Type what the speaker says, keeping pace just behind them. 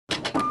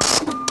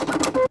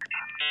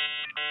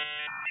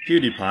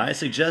PewDiePie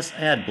suggests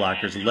ad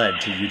blockers led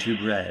to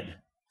YouTube Red.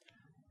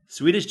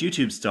 Swedish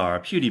YouTube star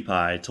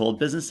PewDiePie told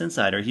Business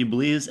Insider he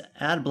believes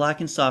ad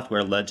blocking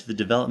software led to the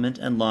development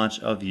and launch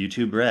of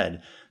YouTube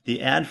Red,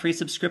 the ad-free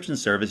subscription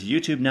service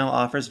YouTube now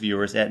offers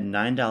viewers at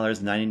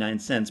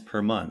 $9.99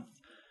 per month.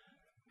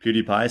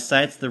 PewDiePie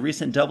cites the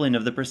recent doubling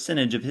of the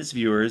percentage of his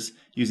viewers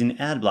using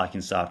ad blocking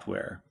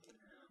software.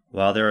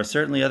 While there are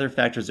certainly other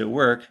factors at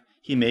work,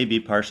 he may be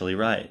partially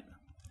right.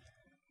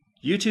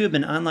 YouTube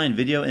and online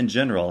video in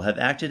general have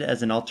acted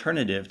as an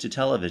alternative to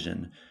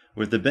television,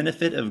 with the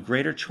benefit of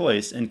greater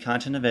choice and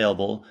content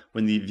available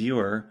when the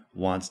viewer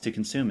wants to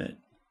consume it.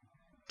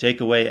 Take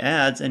away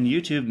ads and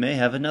YouTube may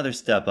have another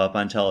step up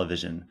on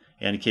television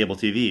and cable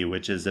TV,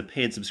 which is a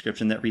paid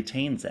subscription that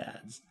retains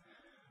ads.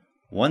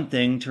 One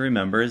thing to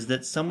remember is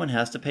that someone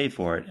has to pay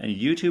for it, and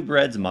YouTube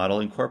Red's model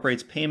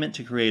incorporates payment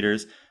to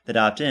creators that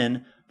opt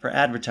in for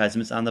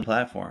advertisements on the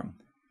platform.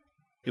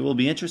 It will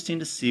be interesting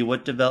to see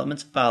what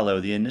developments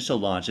follow the initial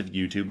launch of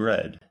YouTube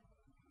Red.